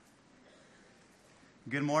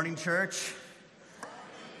Good morning, church.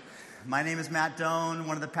 My name is Matt Doan,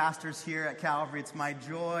 one of the pastors here at Calvary. It's my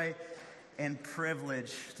joy and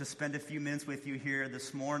privilege to spend a few minutes with you here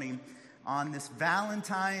this morning on this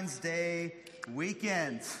Valentine's Day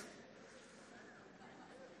weekend.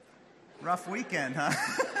 Rough weekend, huh?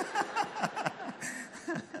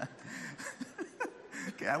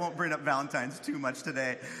 Okay, I won't bring up Valentine's too much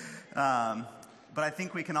today, but I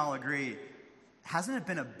think we can all agree. Hasn't it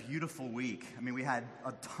been a beautiful week? I mean, we had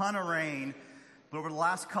a ton of rain, but over the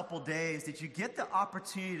last couple days, did you get the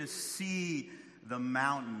opportunity to see the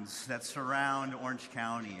mountains that surround Orange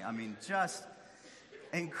County? I mean, just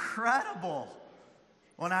incredible.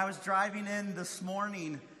 When I was driving in this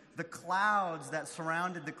morning, the clouds that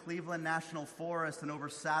surrounded the Cleveland National Forest and over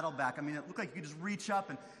Saddleback, I mean, it looked like you could just reach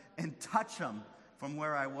up and touch them from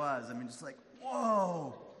where I was. I mean, just like,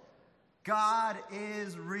 whoa, God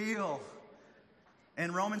is real.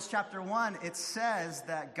 In Romans chapter 1, it says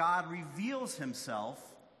that God reveals himself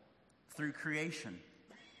through creation.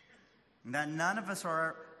 And that none of us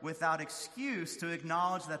are without excuse to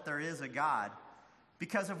acknowledge that there is a God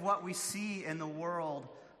because of what we see in the world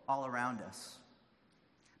all around us.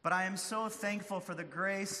 But I am so thankful for the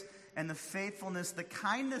grace and the faithfulness, the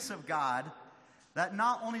kindness of God, that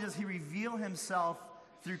not only does he reveal himself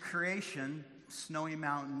through creation, snowy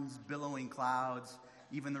mountains, billowing clouds,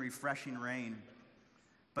 even the refreshing rain,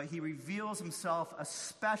 but he reveals himself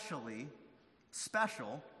especially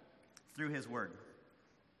special through his word.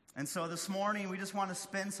 And so this morning, we just want to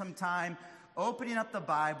spend some time opening up the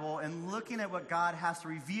Bible and looking at what God has to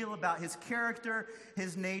reveal about his character,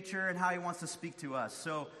 his nature, and how he wants to speak to us.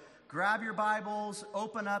 So grab your Bibles,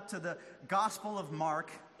 open up to the Gospel of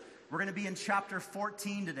Mark. We're going to be in chapter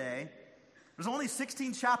 14 today. There's only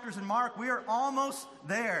 16 chapters in Mark. We are almost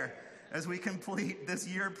there as we complete this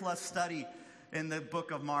year-plus study in the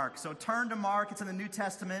book of Mark. So turn to Mark. It's in the New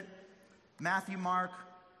Testament. Matthew, Mark,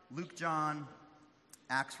 Luke, John,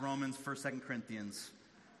 Acts, Romans, 1st, 2nd Corinthians.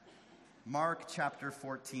 Mark chapter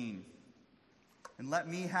 14. And let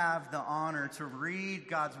me have the honor to read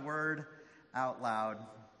God's word out loud.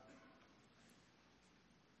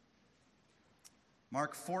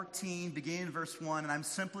 Mark 14, beginning in verse 1, and I'm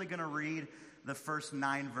simply going to read the first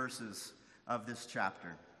 9 verses of this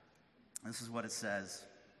chapter. This is what it says.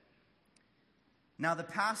 Now the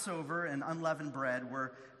Passover and unleavened bread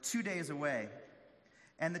were 2 days away,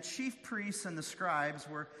 and the chief priests and the scribes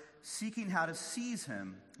were seeking how to seize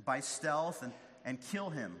him by stealth and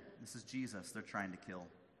kill him. This is Jesus they're trying to kill.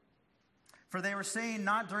 For they were saying,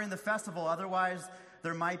 not during the festival, otherwise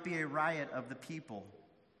there might be a riot of the people.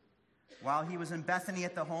 While he was in Bethany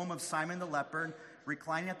at the home of Simon the leper,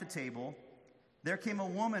 reclining at the table, there came a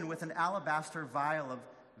woman with an alabaster vial of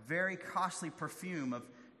very costly perfume of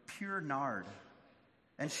pure nard.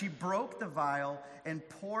 And she broke the vial and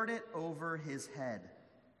poured it over his head.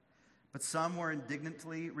 But some were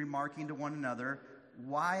indignantly remarking to one another,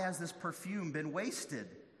 why has this perfume been wasted?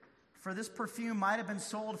 For this perfume might have been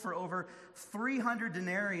sold for over 300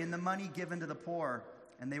 denarii and the money given to the poor.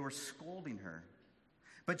 And they were scolding her.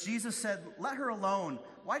 But Jesus said, let her alone.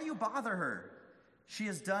 Why do you bother her? She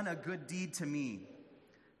has done a good deed to me.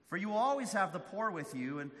 For you will always have the poor with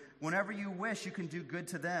you, and whenever you wish, you can do good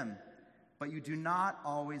to them. But you do not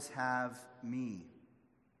always have me.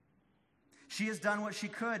 She has done what she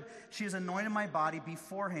could. She has anointed my body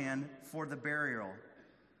beforehand for the burial.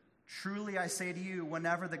 Truly I say to you,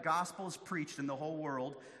 whenever the gospel is preached in the whole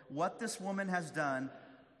world, what this woman has done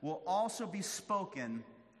will also be spoken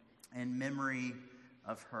in memory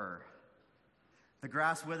of her. The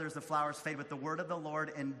grass withers, the flowers fade, but the word of the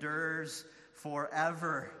Lord endures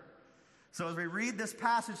forever. So as we read this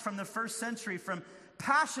passage from the first century, from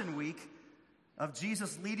Passion Week, of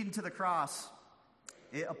Jesus leading to the cross,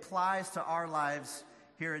 it applies to our lives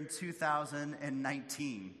here in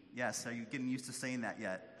 2019. Yes, are you getting used to saying that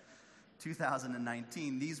yet?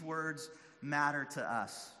 2019. These words matter to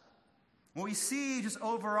us. What we see just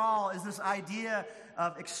overall is this idea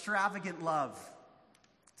of extravagant love.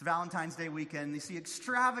 It's Valentine's Day weekend. You see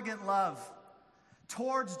extravagant love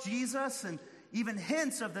towards Jesus and even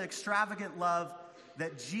hints of the extravagant love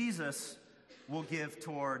that Jesus will give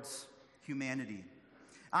towards humanity.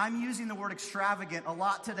 I'm using the word extravagant a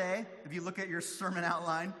lot today, if you look at your sermon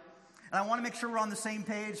outline. And I want to make sure we're on the same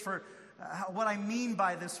page for what I mean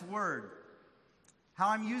by this word. How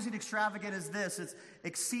I'm using extravagant is this. It's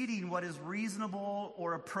exceeding what is reasonable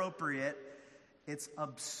or appropriate. It's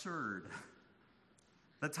absurd.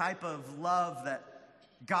 The type of love that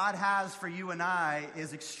God has for you and I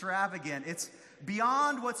is extravagant. It's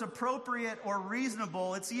beyond what's appropriate or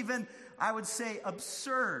reasonable. It's even, I would say,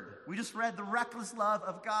 absurd. We just read the reckless love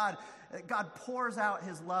of God. God pours out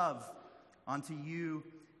his love onto you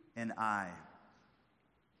and I.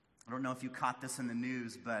 I don't know if you caught this in the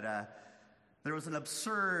news, but there was an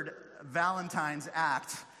absurd Valentine's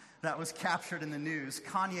act that was captured in the news.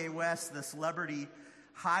 Kanye West, the celebrity,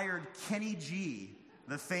 hired Kenny G,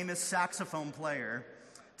 the famous saxophone player,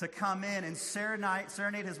 to come in and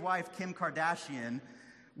serenade his wife, Kim Kardashian,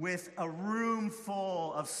 with a room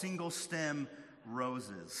full of single-stem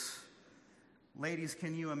roses. Ladies,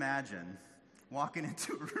 can you imagine walking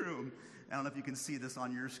into a room? I don't know if you can see this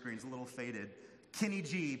on your screen. It's a little faded. Kenny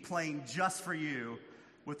G playing just for you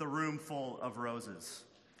with a room full of roses.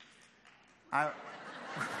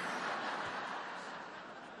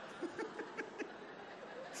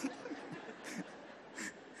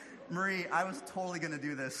 Marie, I was totally going to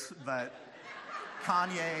do this, but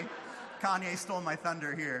Kanye stole my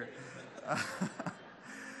thunder here.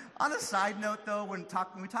 On a side note, though, when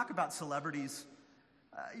we talk about celebrities,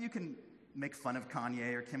 you can make fun of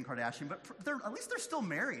Kanye or Kim Kardashian, but at least they're still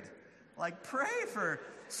married. Like, pray for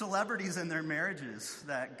celebrities in their marriages,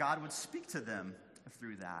 that God would speak to them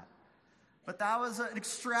through that. But that was an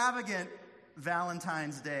extravagant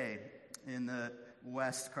Valentine's Day in the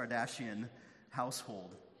West Kardashian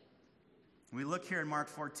household. We look here in Mark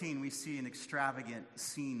 14, we see an extravagant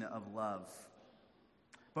scene of love.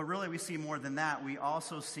 But really, we see more than that. We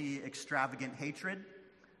also see extravagant hatred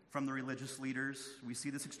from the religious leaders. We see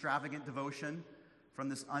this extravagant devotion from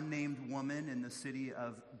this unnamed woman in the city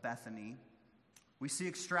of Bethany. We see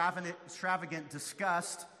extravagant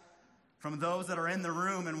disgust from those that are in the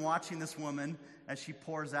room and watching this woman as she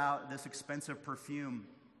pours out this expensive perfume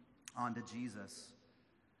onto Jesus.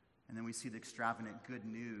 And then we see the extravagant good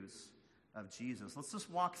news of Jesus. Let's just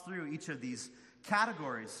walk through each of these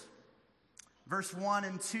categories. Verse 1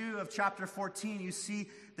 and 2 of chapter 14, you see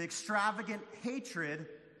the extravagant hatred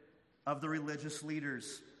of the religious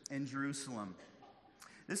leaders in Jerusalem.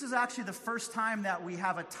 This is actually the first time that we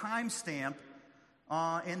have a timestamp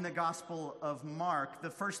in the Gospel of Mark. The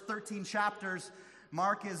first 13 chapters,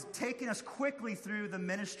 Mark is taking us quickly through the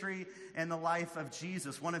ministry and the life of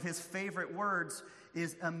Jesus. One of his favorite words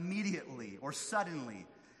is immediately or suddenly,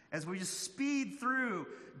 as we just speed through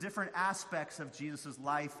different aspects of Jesus'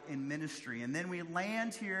 life and ministry. And then we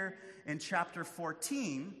land here in chapter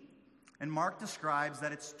 14, and Mark describes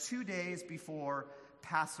that it's 2 days before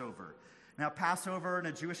Passover. Now, Passover in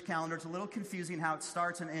a Jewish calendar, it's a little confusing how it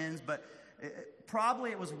starts and ends, but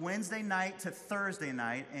probably it was Wednesday night to Thursday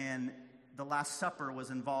night, and the Last Supper was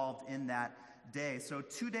involved in that day. So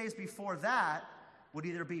 2 days before that would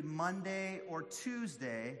either be Monday or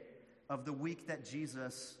Tuesday of the week that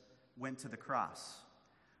Jesus went to the cross.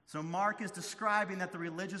 So Mark is describing that the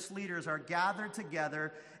religious leaders are gathered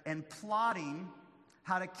together and plotting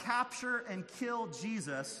how to capture and kill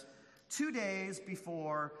Jesus 2 days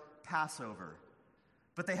before Passover.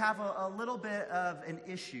 But they have a little bit of an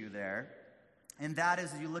issue there, and that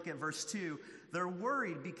is, as you look at verse 2, they're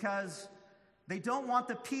worried because they don't want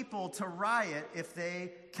the people to riot if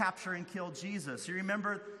they capture and kill Jesus. You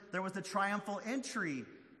remember there was the triumphal entry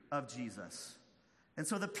of Jesus. And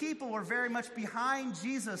so the people were very much behind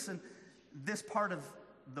Jesus in this part of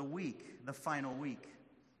the week, the final week.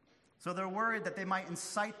 So they're worried that they might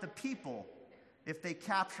incite the people if they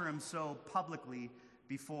capture him so publicly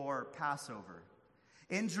before Passover.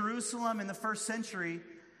 In Jerusalem in the first century,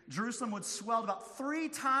 Jerusalem would swell about 3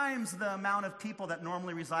 times the amount of people that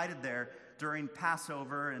normally resided there during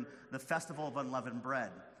Passover and the Festival of Unleavened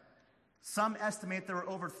Bread. Some estimate there were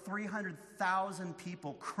over 300,000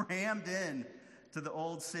 people crammed in to the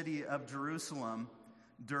old city of Jerusalem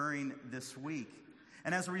during this week.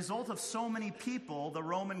 And as a result of so many people, the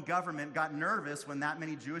Roman government got nervous when that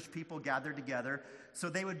many Jewish people gathered together, so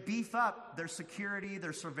they would beef up their security,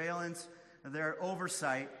 their surveillance, their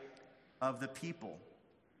oversight of the people.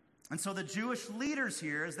 And so the Jewish leaders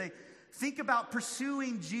here, as they think about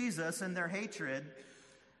pursuing Jesus and their hatred,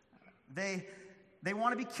 they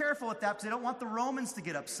want to be careful with that because they don't want the Romans to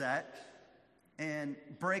get upset and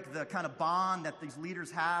break the kind of bond that these leaders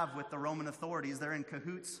have with the Roman authorities. They're in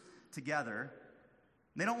cahoots together.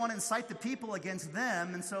 They don't want to incite the people against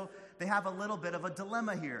them, and so they have a little bit of a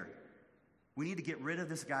dilemma here. We need to get rid of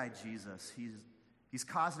this guy, Jesus. He's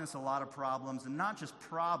causing us a lot of problems, and not just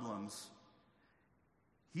problems.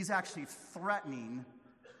 He's actually threatening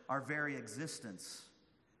our very existence.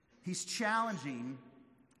 He's challenging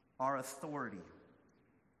our authority,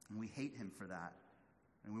 and we hate him for that,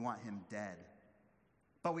 and we want him dead.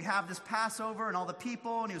 But we have this Passover and all the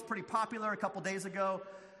people, and he was pretty popular a couple days ago.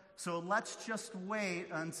 So let's just wait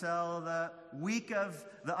until the week of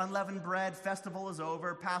the unleavened bread festival is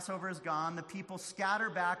over, Passover is gone, the people scatter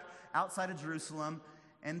back outside of Jerusalem,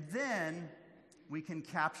 and then we can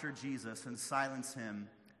capture Jesus and silence him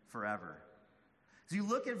forever. As you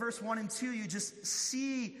look at verse 1 and 2, you just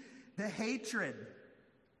see the hatred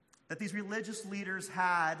that these religious leaders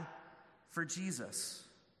had for Jesus.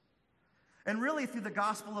 And really, through the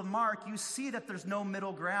Gospel of Mark, you see that there's no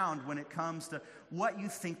middle ground when it comes to what you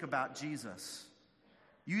think about Jesus.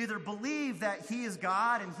 You either believe that he is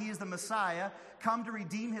God and he is the Messiah, come to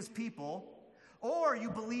redeem his people, or you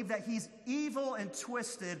believe that he's evil and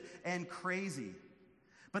twisted and crazy.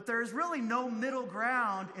 But there is really no middle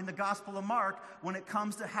ground in the Gospel of Mark when it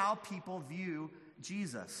comes to how people view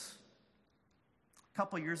Jesus. A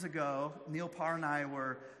couple years ago, Neil Parr and I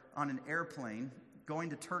were on an airplane going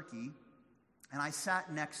to Turkey, and I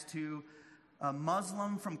sat next to a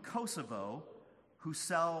Muslim from Kosovo who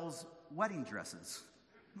sells wedding dresses.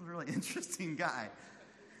 He was a really interesting guy.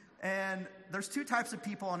 And there's two types of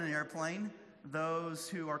people on an airplane, those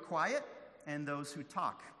who are quiet and those who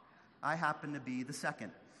talk. I happen to be the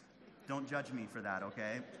second. Don't judge me for that,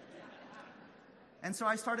 okay? And so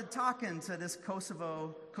I started talking to this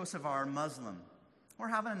Kosovar Muslim. We're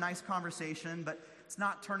having a nice conversation, but it's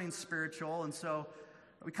not turning spiritual, and so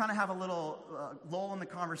we kind of have a little lull in the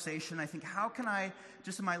conversation. I think, how can I,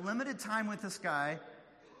 just in my limited time with this guy,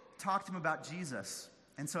 talk to him about Jesus?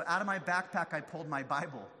 And so out of my backpack, I pulled my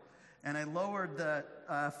Bible, and I lowered the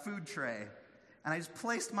food tray, and I just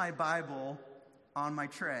placed my Bible on my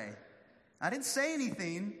tray. I didn't say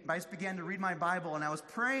anything, but I just began to read my Bible, and I was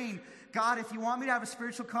praying, God, if you want me to have a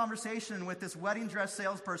spiritual conversation with this wedding dress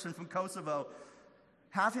salesperson from Kosovo,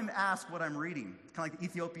 have him ask what I'm reading. Kind of like the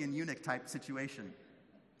Ethiopian eunuch type situation.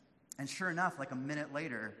 And sure enough, like a minute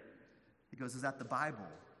later, he goes, is that the Bible?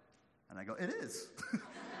 And I go, it is.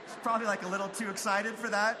 It's probably like a little too excited for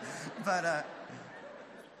that. But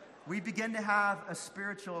we begin to have a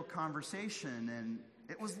spiritual conversation, and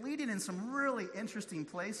it was leading in some really interesting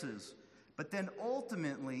places. But then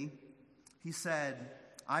ultimately, he said,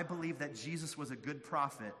 I believe that Jesus was a good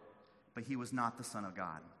prophet, but he was not the Son of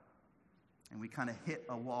God. And we kind of hit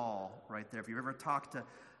a wall right there. If you've ever talked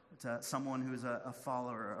to someone who's a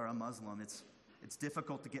follower or a Muslim, it's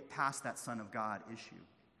difficult to get past that Son of God issue.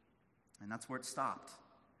 And that's where it stopped.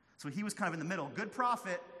 So he was kind of in the middle. Good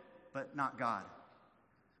prophet, but not God.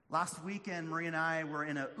 Last weekend, Maria and I were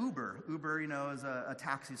in an Uber. Uber, is a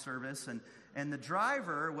taxi service. And the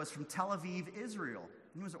driver was from Tel Aviv, Israel.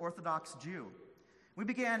 He was an Orthodox Jew. We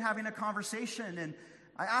began having a conversation, and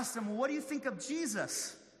I asked him, well, what do you think of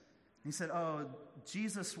Jesus? And he said, oh,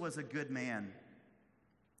 Jesus was a good man,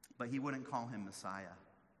 but he wouldn't call him Messiah.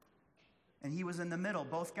 And he was in the middle.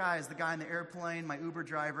 Both guys, the guy in the airplane, my Uber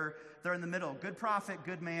driver, they're in the middle. Good prophet,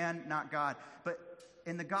 good man, not God. But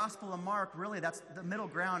in the Gospel of Mark, really, that's the middle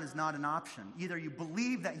ground is not an option. Either you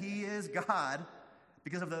believe that he is God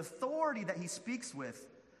because of the authority that he speaks with,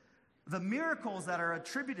 the miracles that are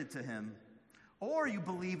attributed to him, or you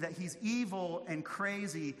believe that he's evil and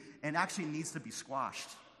crazy and actually needs to be squashed.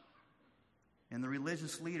 And the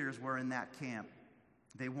religious leaders were in that camp.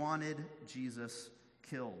 They wanted Jesus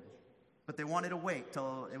killed. But they wanted to wait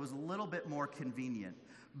till it was a little bit more convenient.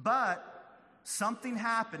 But something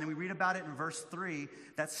happened, and we read about it in verse 3,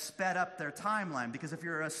 that sped up their timeline. Because if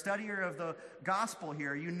you're a studier of the gospel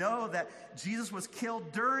here, you know that Jesus was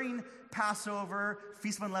killed during Passover,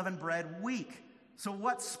 Feast of Unleavened Bread week. So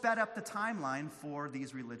what sped up the timeline for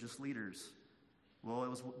these religious leaders? Well, it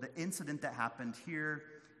was the incident that happened here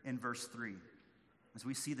in verse 3. As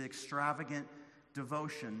we see the extravagant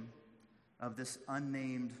devotion of this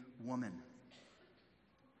unnamed woman.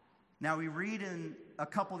 Now we read in a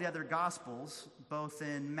couple of the other Gospels, both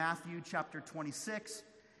in Matthew chapter 26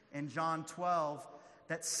 and John 12,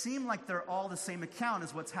 that seem like they're all the same account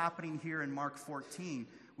as what's happening here in Mark 14.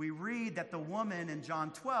 We read that the woman in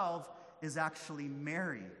John 12 is actually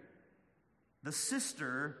Mary, the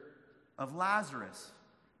sister of Lazarus,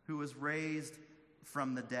 who was raised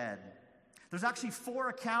from the dead. There's actually 4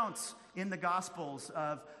 accounts in the Gospels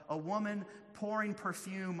of a woman pouring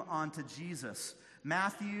perfume onto Jesus.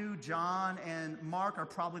 Matthew, John, and Mark are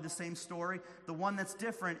probably the same story. The one that's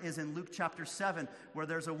different is in Luke chapter 7, where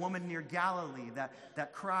there's a woman near Galilee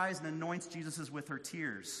that cries and anoints Jesus with her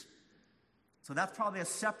tears. So that's probably a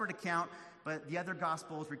separate account, but the other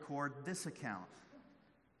Gospels record this account.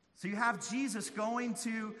 So you have Jesus going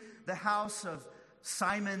to the house of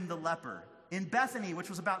Simon the leper in Bethany, which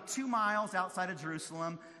was about 2 miles outside of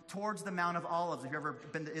Jerusalem, towards the Mount of Olives. If you've ever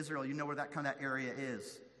been to Israel, you know where that area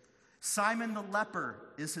is. Simon the leper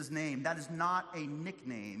is his name. That is not a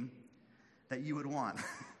nickname that you would want.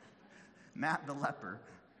 Matt the leper.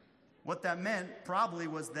 What that meant probably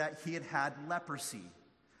was that he had had leprosy.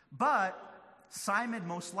 But Simon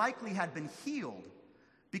most likely had been healed,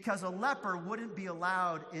 because a leper wouldn't be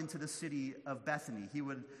allowed into the city of Bethany. He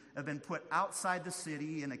would have been put outside the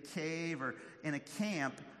city in a cave or in a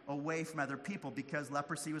camp away from other people, because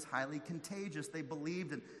leprosy was highly contagious. They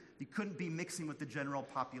believed that he couldn't be mixing with the general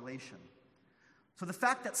population. So the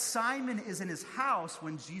fact that Simon is in his house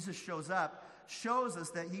when Jesus shows up shows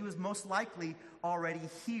us that he was most likely already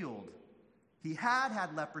healed. He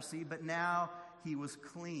had leprosy, but now he was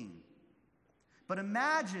clean. But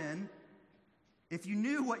imagine if you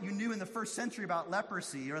knew what you knew in the first century about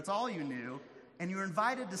leprosy, or that's all you knew, and you were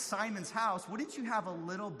invited to Simon's house, wouldn't you have a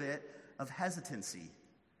little bit of hesitancy?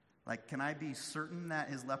 Like, can I be certain that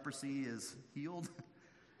his leprosy is healed?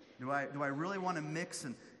 Do I really want to mix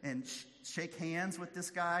and shake hands with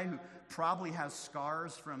this guy who probably has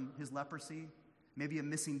scars from his leprosy? Maybe a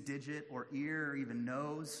missing digit or ear or even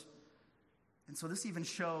nose. And so this even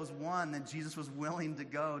shows, one, that Jesus was willing to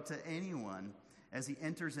go to anyone as he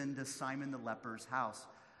enters into Simon the leper's house.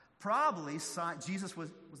 Probably Jesus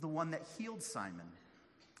was the one that healed Simon.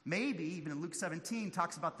 Maybe, even in Luke 17,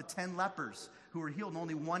 talks about the 10 lepers who were healed and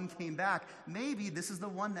only one came back. Maybe this is the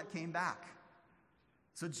one that came back.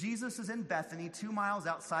 So Jesus is in Bethany, 2 miles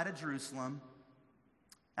outside of Jerusalem,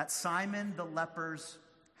 at Simon the leper's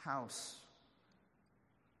house.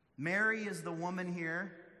 Mary is the woman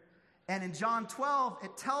here. And in John 12,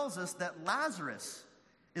 it tells us that Lazarus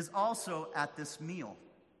is also at this meal.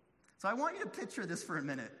 So I want you to picture this for a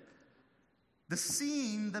minute. The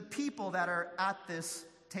scene, the people that are at this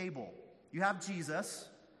table. You have Jesus.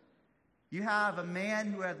 You have a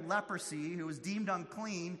man who had leprosy, who was deemed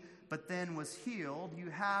unclean, but then was healed. You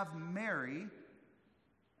have Mary.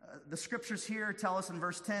 The scriptures here tell us in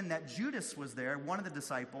verse 10 that Judas was there, one of the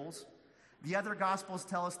disciples. The other gospels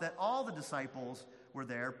tell us that all the disciples were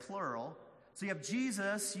there, plural. So you have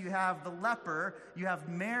Jesus, you have the leper, you have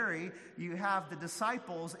Mary, you have the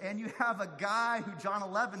disciples, and you have a guy who John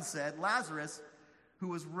 11 said, Lazarus, who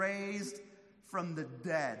was raised from the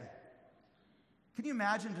dead. Can you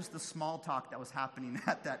imagine just the small talk that was happening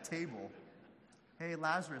at that table? Hey,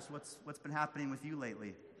 Lazarus, what's been happening with you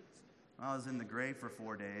lately? Well, I was in the grave for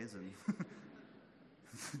 4 days, and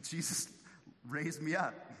Jesus raised me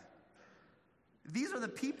up. These are the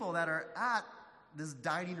people that are at this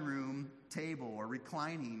dining room table or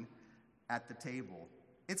reclining at the table.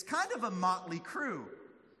 It's kind of a motley crew.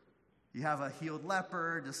 You have a healed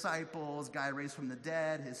leper, disciples, guy raised from the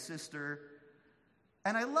dead, his sister.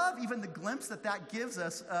 And I love even the glimpse that gives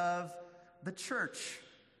us of the church.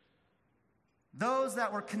 Those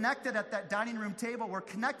that were connected at that dining room table were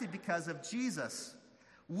connected because of Jesus.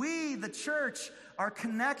 We, the church, are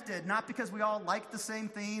connected not because we all like the same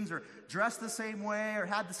things or dress the same way or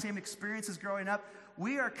had the same experiences growing up.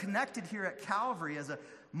 We are connected here at Calvary as a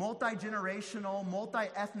multi-generational,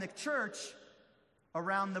 multi-ethnic church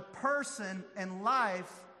around the person and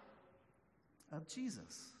life of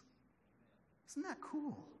Jesus. Isn't that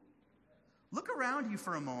cool? Look around you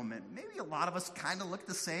for a moment. Maybe a lot of us kind of look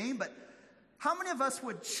the same, but how many of us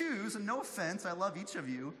would choose, and no offense, I love each of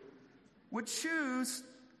you, would choose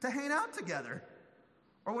to hang out together,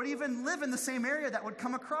 or would even live in the same area that would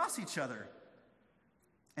come across each other?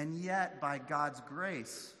 And yet, by God's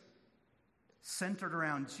grace, centered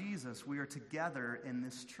around Jesus, we are together in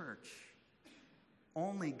this church.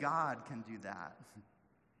 Only God can do that.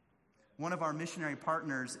 One of our missionary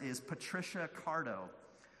partners is Patricia Cardo.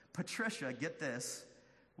 Patricia, get this,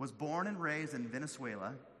 was born and raised in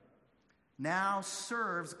Venezuela, now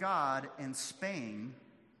serves God in Spain,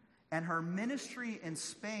 and her ministry in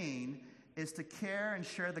Spain is to care and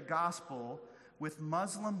share the gospel with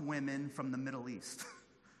Muslim women from the Middle East.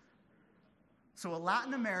 So a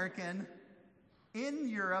Latin American in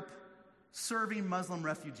Europe serving Muslim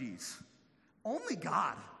refugees. Only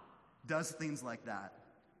God does things like that.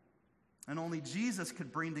 And only Jesus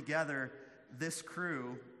could bring together this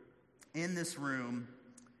crew in this room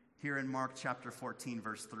here in Mark chapter 14,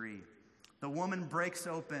 verse 3. The woman breaks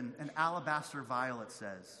open an alabaster vial, it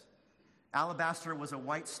says. Alabaster was a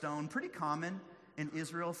white stone, pretty common in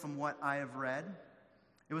Israel from what I have read.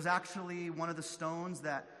 It was actually one of the stones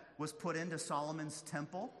that was put into Solomon's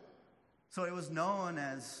temple. So it was known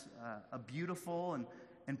as a beautiful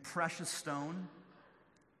and precious stone.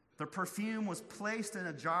 The perfume was placed in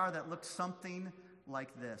a jar that looked something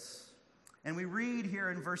like this. And we read here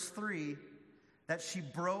in verse 3 that she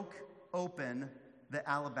broke open the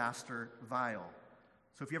alabaster vial.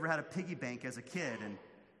 So if you ever had a piggy bank as a kid and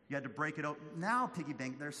You had to break it open. Now piggy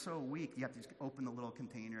bank, they're so weak. You have to just open the little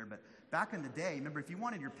container. But back in the day, remember, if you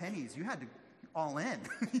wanted your pennies, you had to all in.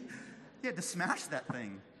 You had to smash that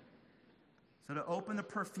thing. So to open the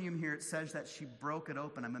perfume here, it says that she broke it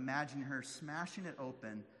open. I'm imagining her smashing it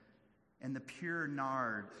open, and the pure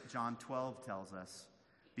nard, John 12 tells us,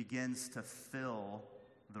 begins to fill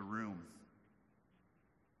the room.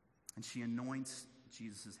 And she anoints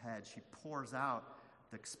Jesus' head. She pours out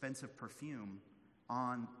the expensive perfume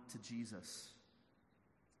on to Jesus.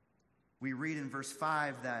 We read in verse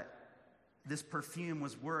 5 that this perfume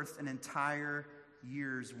was worth an entire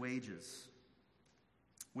year's wages,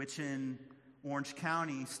 which in Orange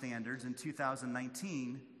County standards in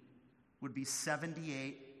 2019 would be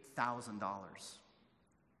 $78,000.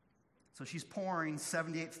 So she's pouring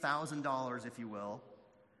 $78,000, if you will,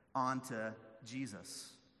 onto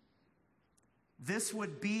Jesus. This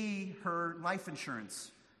would be her life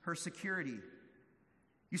insurance, her security.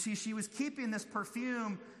 You see, she was keeping this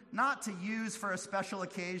perfume not to use for a special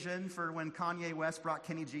occasion, for when Kanye West brought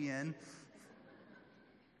Kenny G in.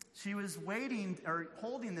 She was waiting or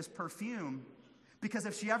holding this perfume because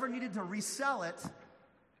if she ever needed to resell it,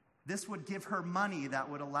 this would give her money that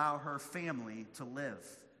would allow her family to live.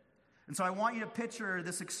 And so I want you to picture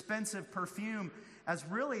this expensive perfume as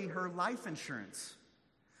really her life insurance.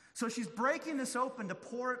 So she's breaking this open to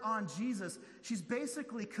pour it on Jesus. She's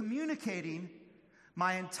basically communicating,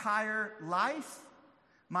 my entire life,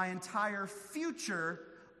 my entire future,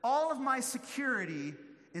 all of my security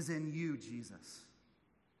is in you, Jesus.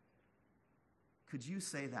 Could you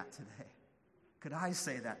say that today? Could I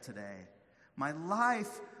say that today? My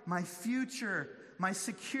life, my future, my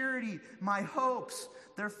security, my hopes,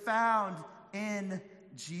 they're found in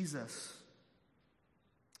Jesus.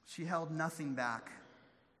 She held nothing back.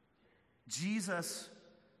 Jesus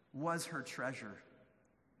was her treasure.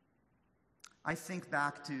 I think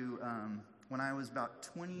back to when I was about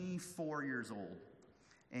 24 years old,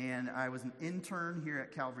 and I was an intern here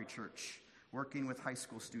at Calvary Church, working with high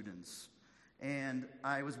school students. And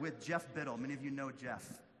I was with Jeff Biddle. Many of you know Jeff.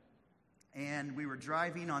 And we were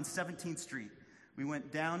driving on 17th Street. We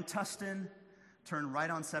went down Tustin, turned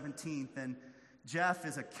right on 17th, and Jeff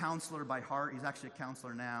is a counselor by heart. He's actually a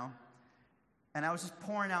counselor now. And I was just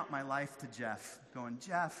pouring out my life to Jeff, going,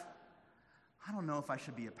 Jeff, I don't know if I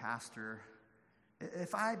should be a pastor.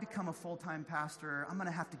 If I become a full-time pastor, I'm going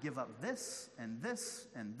to have to give up this and this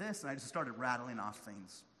and this. And I just started rattling off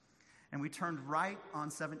things. And we turned right on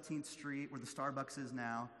 17th Street, where the Starbucks is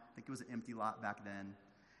now. I think it was an empty lot back then.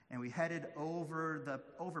 And we headed over the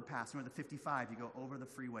overpass, the 55. You go over the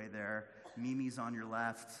freeway there. Mimi's on your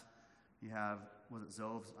left. You have, was it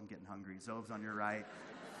Zove's? I'm getting hungry. Zove's on your right.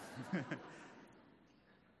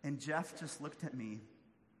 And Jeff just looked at me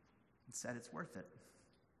and said, it's worth it.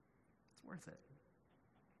 It's worth it.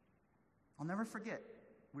 I'll never forget.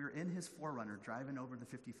 We were in his 4Runner driving over the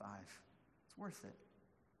 55. It's worth it.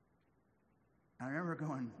 And I remember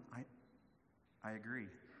going, I agree.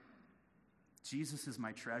 Jesus is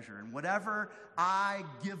my treasure. And whatever I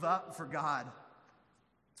give up for God,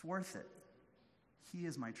 it's worth it. He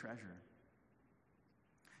is my treasure.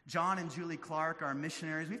 John and Julie Clark are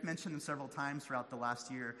missionaries. We've mentioned them several times throughout the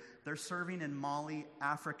last year. They're serving in Mali,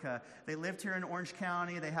 Africa. They lived here in Orange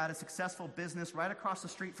County. They had a successful business right across the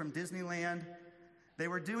street from Disneyland. They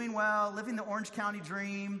were doing well, living the Orange County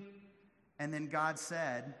dream. And then God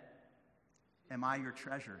said, am I your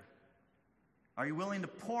treasure? Are you willing to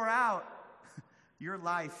pour out your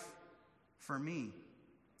life for me?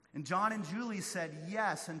 And John and Julie said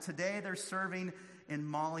yes, and today they're serving in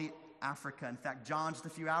Mali, Africa. In fact, John, just a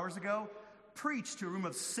few hours ago, preached to a room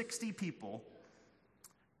of 60 people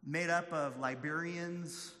made up of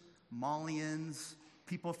Liberians, Malians,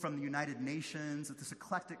 people from the United Nations. It's this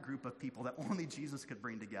eclectic group of people that only Jesus could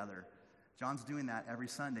bring together. John's doing that every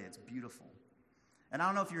Sunday. It's beautiful. And I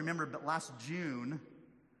don't know if you remember, but last June,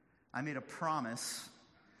 I made a promise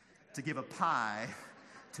to give a pie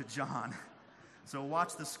to John. So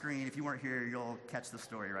watch the screen. If you weren't here, you'll catch the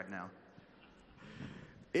story right now.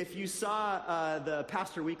 If you saw the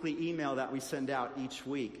Pastor Weekly email that we send out each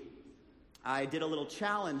week, I did a little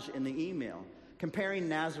challenge in the email, comparing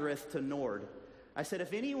Nazareth to Nord. I said,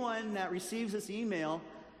 if anyone that receives this email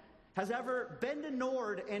has ever been to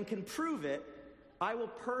Nord and can prove it, I will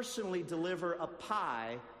personally deliver a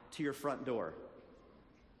pie to your front door.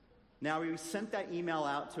 Now, we sent that email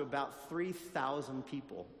out to about 3,000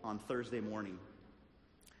 people on Thursday morning.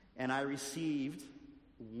 And I received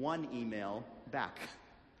one email back.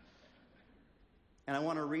 And I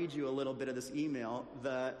want to read you a little bit of this email.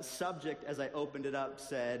 The subject, as I opened it up,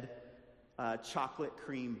 said, chocolate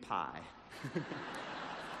cream pie.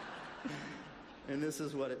 And this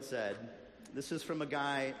is what it said. This is from a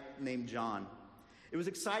guy named John. It was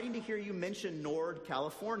exciting to hear you mention Nord,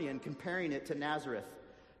 California, and comparing it to Nazareth.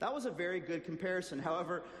 That was a very good comparison.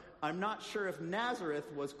 However, I'm not sure if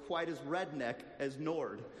Nazareth was quite as redneck as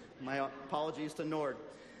Nord. My apologies to Nord.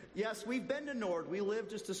 Yes, we've been to Nord. We lived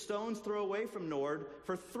just a stone's throw away from Nord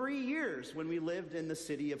for 3 years when we lived in the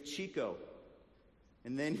city of Chico.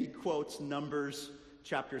 And then he quotes Numbers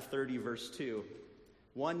chapter 30, verse 2.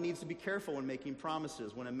 One needs to be careful when making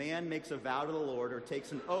promises. When a man makes a vow to the Lord or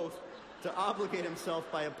takes an oath to obligate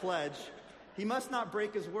himself by a pledge, he must not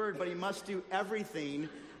break his word, but he must do everything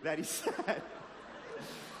that he said.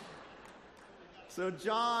 So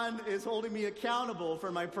John is holding me accountable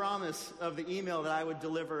for my promise of the email that I would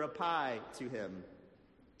deliver a pie to him.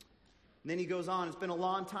 And then he goes on, it's been a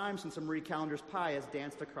long time since a Marie Callender's pie has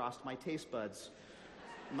danced across my taste buds.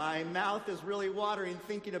 My mouth is really watering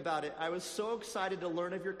thinking about it. I was so excited to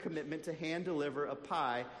learn of your commitment to hand deliver a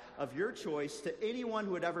pie of your choice to anyone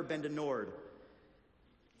who had ever been to Nord.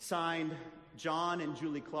 Signed, John and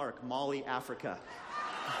Julie Clark, Mali, Africa.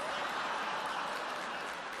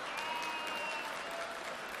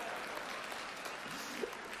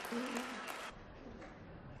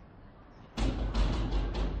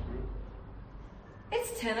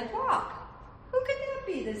 It's 10 o'clock. Who could that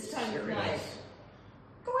be this time of night?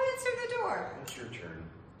 Go answer the door. It's your turn.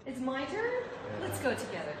 It's my turn? Yeah. Let's go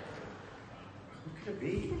together. Who could it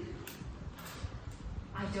be?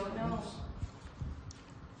 I don't know.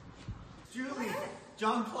 Julie,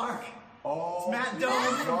 John Clark. Oh, It's Matt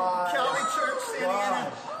Doan from God. Calvary Church, Santa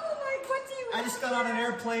Ana. Oh my, what do you I just got on an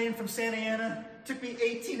airplane from Santa Ana. Took me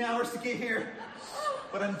 18 hours to get here,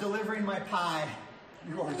 but I'm delivering my pie.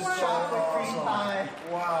 You are Wow. Chocolate so cream awesome. pie.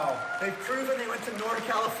 Wow. They've proven they went to Northern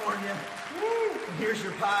California. And here's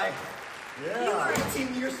your pie. Yeah.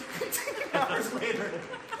 18 years, 18 hours later.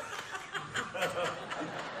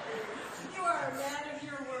 You are a man of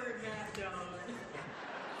your word, Matt Doan.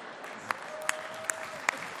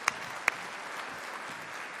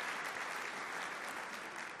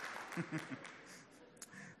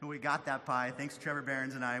 We got that pie. Thanks to Trevor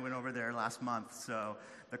Behrens and I went over there last month, so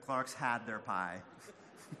the Clarks had their pie.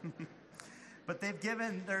 But they've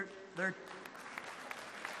given their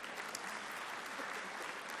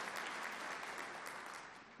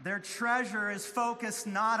treasure is focused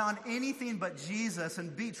not on anything but Jesus.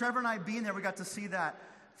 And Trevor and I being there, we got to see that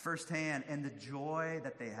firsthand. And the joy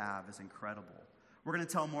that they have is incredible. We're going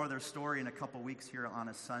to tell more of their story in a couple weeks here on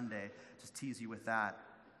a Sunday. Just tease you with that.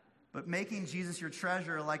 But making Jesus your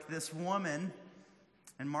treasure, like this woman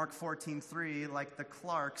in Mark 14:3, like the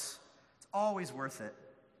Clarks, it's always worth it.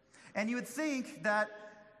 And you would think that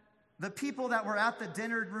the people that were at the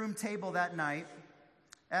dinner room table that night,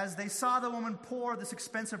 as they saw the woman pour this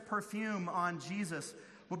expensive perfume on Jesus,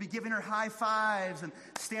 would be giving her high fives and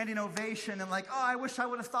standing ovation and like, oh, I wish I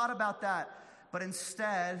would have thought about that. But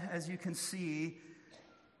instead, as you can see,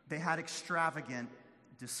 they had extravagant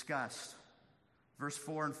disgust. Verse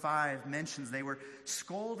 4 and 5 mentions they were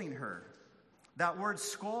scolding her. That word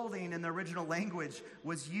scolding in the original language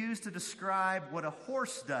was used to describe what a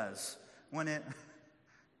horse does when it...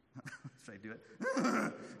 Should I do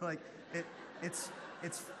it? Like, it's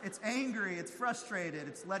angry, it's frustrated,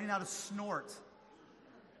 it's letting out a snort.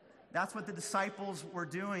 That's what the disciples were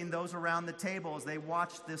doing, those around the table, as they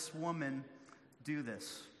watched this woman do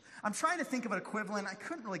this. I'm trying to think of an equivalent. I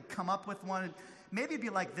couldn't really come up with one. Maybe it'd be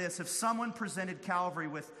like this. If someone presented Calvary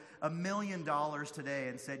with $1 million today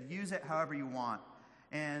and said, use it however you want.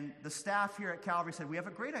 And the staff here at Calvary said, we have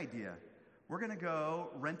a great idea. We're going to go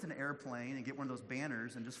rent an airplane and get one of those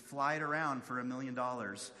banners and just fly it around for $1 million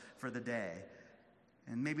for the day.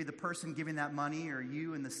 And maybe the person giving that money or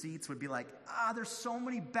you in the seats would be like, there's so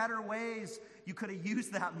many better ways you could have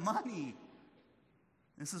used that money.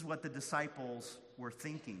 This is what the disciples were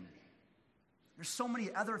thinking. There's so many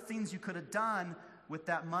other things you could have done with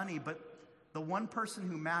that money, but the one person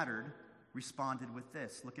who mattered responded with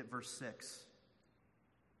this. Look at verse 6.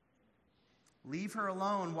 Leave her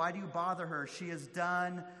alone. Why do you bother her? She has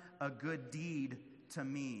done a good deed to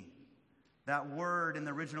me. That word in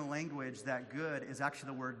the original language, that good, is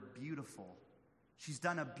actually the word beautiful. She's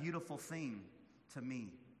done a beautiful thing to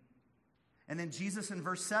me. And then Jesus in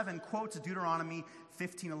verse 7 quotes Deuteronomy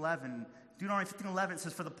 15:11. Deuteronomy 15:11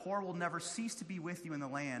 says, for the poor will never cease to be with you in the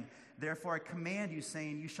land. Therefore I command you,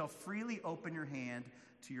 saying, you shall freely open your hand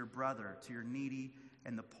to your brother, to your needy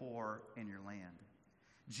and the poor in your land.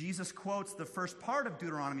 Jesus quotes the first part of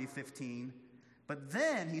Deuteronomy 15, but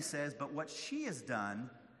then he says, but what she has done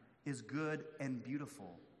is good and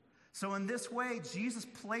beautiful. So in this way, Jesus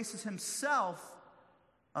places himself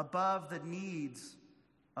above the needs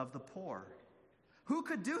of the poor. Who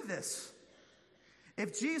could do this?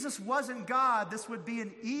 If Jesus wasn't God, this would be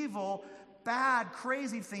an evil, bad,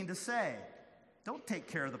 crazy thing to say. Don't take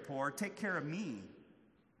care of the poor, take care of me.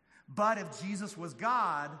 But if Jesus was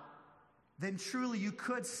God, then truly you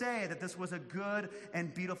could say that this was a good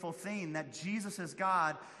and beautiful thing, that Jesus as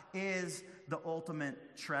God is the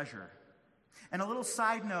ultimate treasure. And a little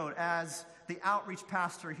side note, as the outreach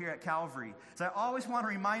pastor here at Calvary, is I always want to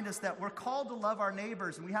remind us that we're called to love our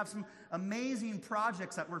neighbors, and we have some amazing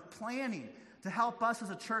projects that we're planning to help us as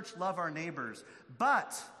a church love our neighbors.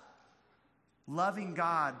 But loving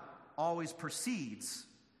God always precedes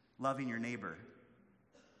loving your neighbor.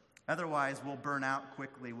 Otherwise, we'll burn out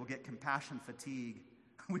quickly. We'll get compassion fatigue.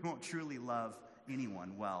 We won't truly love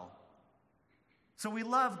anyone well. So we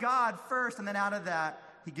love God first, and then out of that,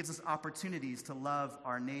 he gives us opportunities to love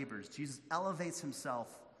our neighbors. Jesus elevates himself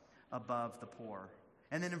above the poor.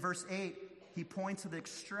 And then in verse 8, he points to the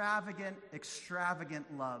extravagant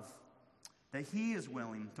love that he is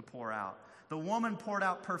willing to pour out. The woman poured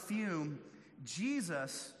out perfume.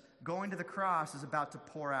 Jesus, going to the cross, is about to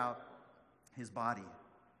pour out his body.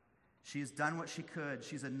 She has done what she could.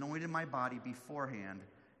 She's anointed my body beforehand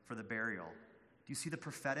for the burial. Do you see the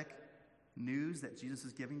prophetic news that Jesus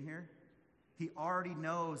is giving here? He already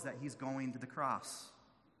knows that he's going to the cross.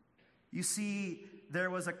 You see, there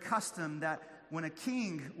was a custom that when a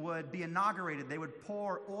king would be inaugurated, they would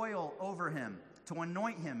pour oil over him to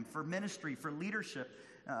anoint him for ministry, for leadership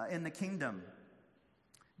in the kingdom.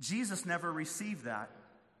 Jesus never received that.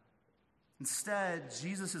 Instead,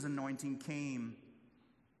 Jesus' anointing came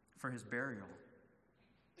for his burial.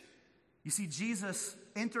 You see, Jesus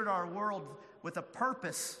entered our world with a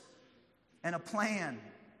purpose and a plan.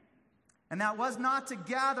 And that was not to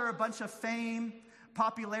gather a bunch of fame,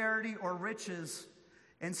 popularity, or riches.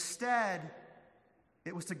 Instead,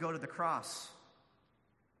 it was to go to the cross,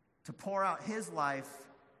 to pour out his life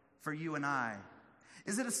for you and I.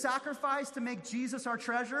 Is it a sacrifice to make Jesus our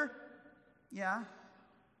treasure? Yeah.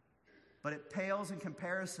 But it pales in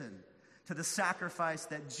comparison to the sacrifice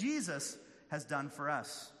that Jesus has done for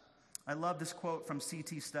us. I love this quote from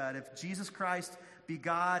C.T. Studd. If Jesus Christ be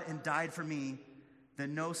God and died for me,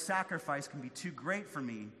 then no sacrifice can be too great for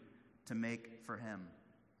me to make for him.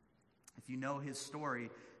 If you know his story,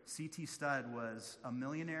 C.T. Studd was a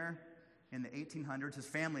millionaire in the 1800s. His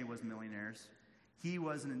family was millionaires. He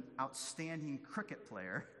was an outstanding cricket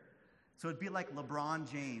player. So it'd be like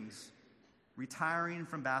LeBron James retiring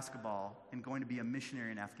from basketball and going to be a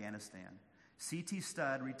missionary in Afghanistan. C.T.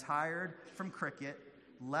 Studd retired from cricket,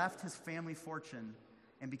 left his family fortune,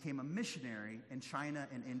 and became a missionary in China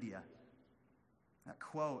and India. That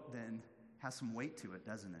quote then has some weight to it,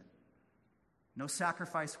 doesn't it? No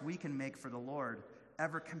sacrifice we can make for the Lord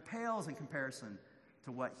ever compels in comparison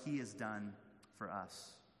to what he has done for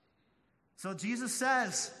us. So Jesus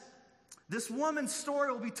says, this woman's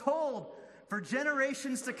story will be told for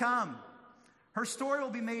generations to come. Her story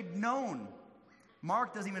will be made known.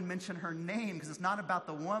 Mark doesn't even mention her name because it's not about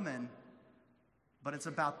the woman, but it's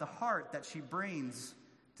about the heart that she brings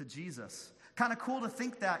to Jesus. Kind of cool to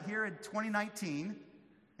think that here in 2019,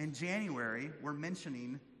 in January, we're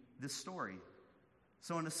mentioning this story.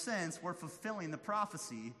 So in a sense, we're fulfilling the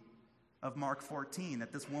prophecy of Mark 14,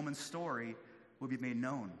 that this woman's story will be made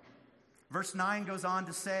known. Verse 9 goes on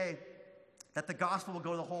to say that the gospel will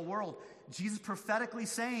go to the whole world. Jesus prophetically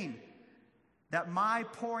saying that my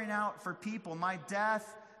pouring out for people, my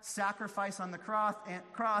death, sacrifice on the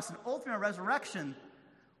cross, and ultimate resurrection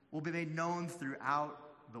will be made known throughout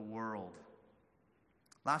the world.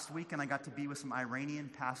 Last weekend, I got to be with some Iranian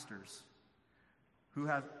pastors who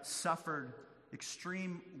have suffered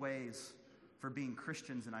extreme ways for being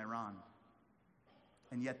Christians in Iran.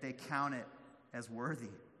 And yet they count it as worthy.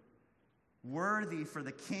 Worthy for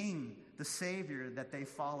the King, the Savior that they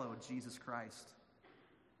follow, Jesus Christ.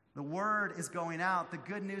 The word is going out. The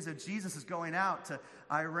good news of Jesus is going out to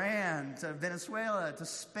Iran, to Venezuela, to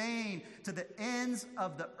Spain, to the ends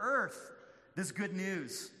of the earth. This good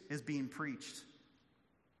news is being preached.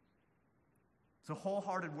 So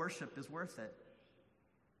wholehearted worship is worth it.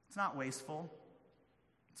 It's not wasteful.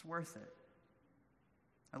 It's worth it.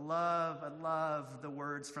 I love the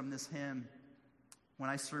words from this hymn, When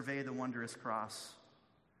I Survey the Wondrous Cross.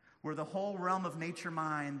 Were the whole realm of nature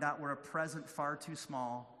mine, that were a present far too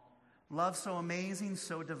small, love so amazing,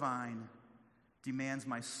 so divine, demands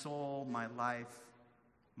my soul, my life,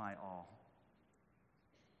 my all.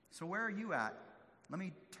 So where are you at? Let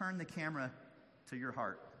me turn the camera to your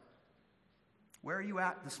heart. Where are you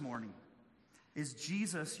at this morning? Is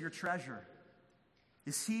Jesus your treasure?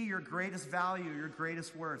 Is he your greatest value, your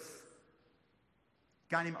greatest worth?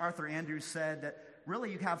 A guy named Arthur Andrews said that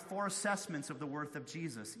really you have 4 assessments of the worth of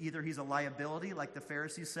Jesus. Either he's a liability, like the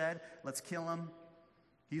Pharisees said, let's kill him.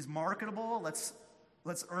 He's marketable, let's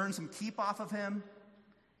earn some keep off of him.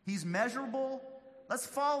 He's measurable, let's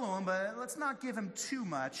follow him, but let's not give him too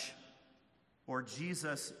much. Or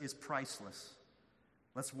Jesus is priceless.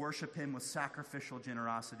 Let's worship him with sacrificial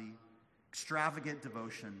generosity, extravagant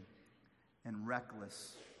devotion, and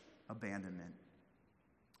reckless abandonment.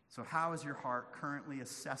 So how is your heart currently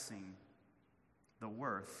assessing the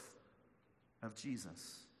worth of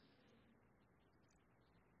Jesus?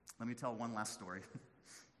 Let me tell one last story.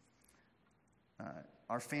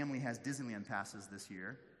 Our family has Disneyland passes this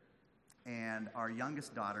year, and our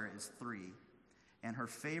youngest daughter is 3, and her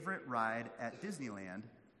favorite ride at Disneyland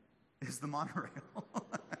is the monorail.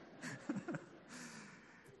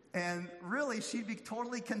 And really, she'd be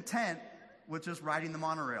totally content with just riding the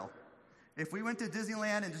monorail. If we went to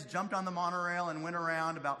Disneyland and just jumped on the monorail and went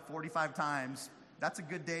around about 45 times, that's a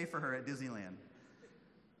good day for her at Disneyland.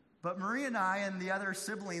 But Marie and I and the other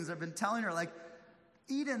siblings have been telling her, like,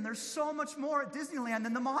 Eden, there's so much more at Disneyland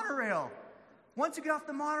than the monorail. Once you get off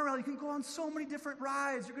the monorail, you can go on so many different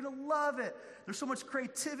rides. You're going to love it. There's so much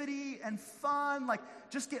creativity and fun. Like,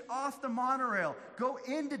 just get off the monorail. Go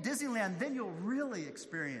into Disneyland. Then you'll really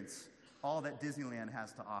experience all that Disneyland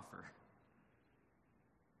has to offer.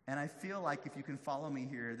 And I feel like if you can follow me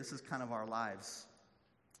here, this is kind of our lives.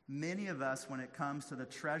 Many of us, when it comes to the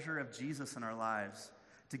treasure of Jesus in our lives,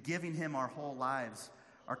 to giving him our whole lives,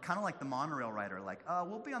 are kind of like the monorail rider. Like,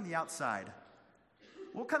 we'll be on the outside.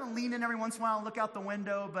 We'll kind of lean in every once in a while and look out the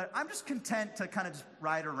window, but I'm just content to kind of just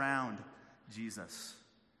ride around Jesus.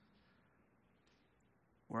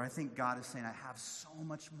 Where I think God is saying, I have so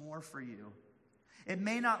much more for you. It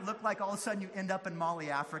may not look like all of a sudden you end up in Mali,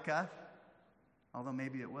 Africa, although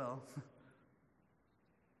maybe it will.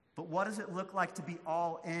 But what does it look like to be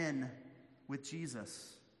all in with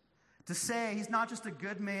Jesus? To say he's not just a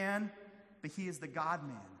good man, but he is the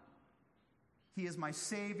God-man. He is my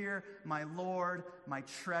Savior, my Lord, my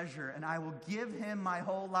treasure, and I will give him my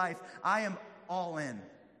whole life. I am all in.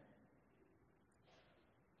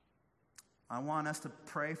 I want us to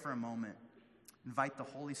pray for a moment. Invite the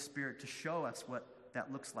Holy Spirit to show us what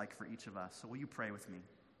that looks like for each of us. So will you pray with me?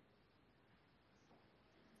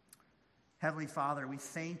 Heavenly Father, we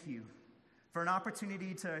thank you for an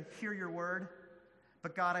opportunity to hear your word.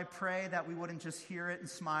 But God, I pray that we wouldn't just hear it and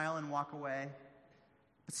smile and walk away.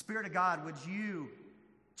 But Spirit of God, would you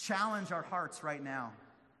challenge our hearts right now?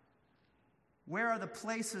 Where are the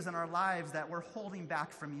places in our lives that we're holding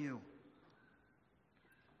back from you?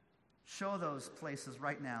 Show those places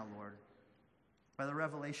right now, Lord, by the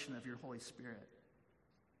revelation of your Holy Spirit.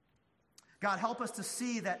 God, help us to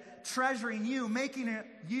see that treasuring you, making it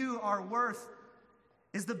you our worth,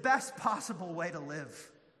 is the best possible way to live.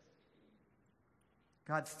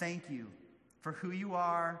 God, thank you for who you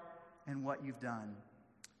are and what you've done.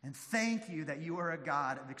 And thank you that you are a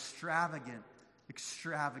God of extravagant,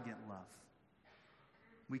 extravagant love.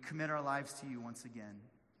 We commit our lives to you once again.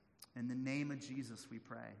 In the name of Jesus, we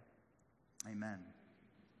pray. Amen.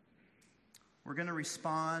 We're going to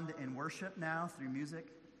respond in worship now through music.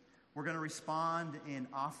 We're going to respond in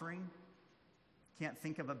offering. Can't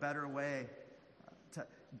think of a better way to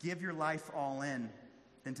give your life all in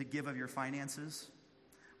than to give of your finances.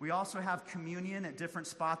 We also have communion at different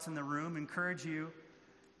spots in the room. Encourage you,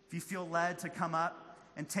 if you feel led, to come up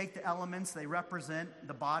and take the elements. They represent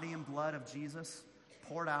the body and blood of Jesus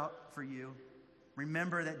poured out for you.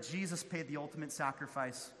 Remember that Jesus paid the ultimate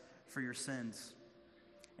sacrifice for your sins.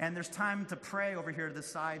 And there's time to pray over here to the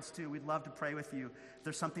sides too. We'd love to pray with you. If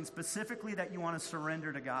there's something specifically that you want to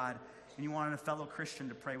surrender to God and you want a fellow Christian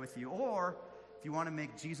to pray with you, or if you want to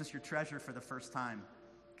make Jesus your treasure for the first time,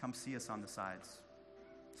 come see us on the sides.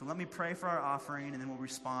 So let me pray for our offering, and then we'll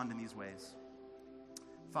respond in these ways.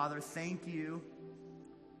 Father, thank you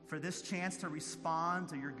for this chance to respond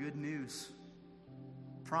to your good news.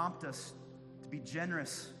 Prompt us to be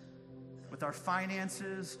generous with our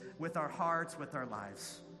finances, with our hearts, with our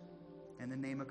lives. In the name of